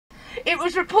It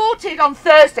was reported on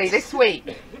Thursday this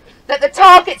week that the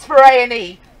targets for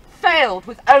A&E failed,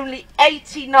 with only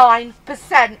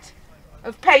 89%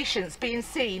 of patients being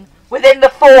seen within the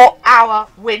 4-hour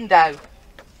window.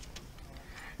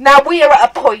 Now we are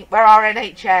at a point where our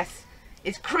NHS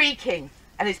is creaking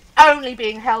and is only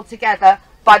being held together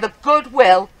by the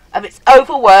goodwill of its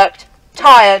overworked,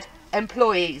 tired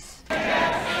employees.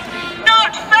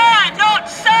 Not fair, not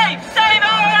safe, save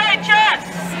our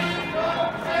NHS!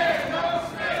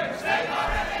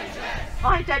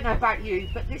 I don't know about you,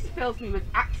 but this fills me with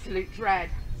absolute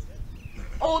dread.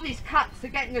 All these cuts are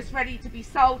getting us ready to be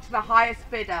sold to the highest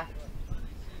bidder.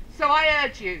 So I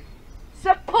urge you,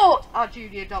 support our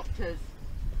junior doctors,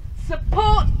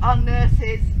 support our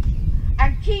nurses,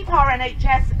 and keep our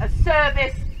NHS a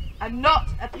service and not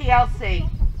a PLC.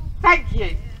 Thank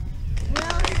you.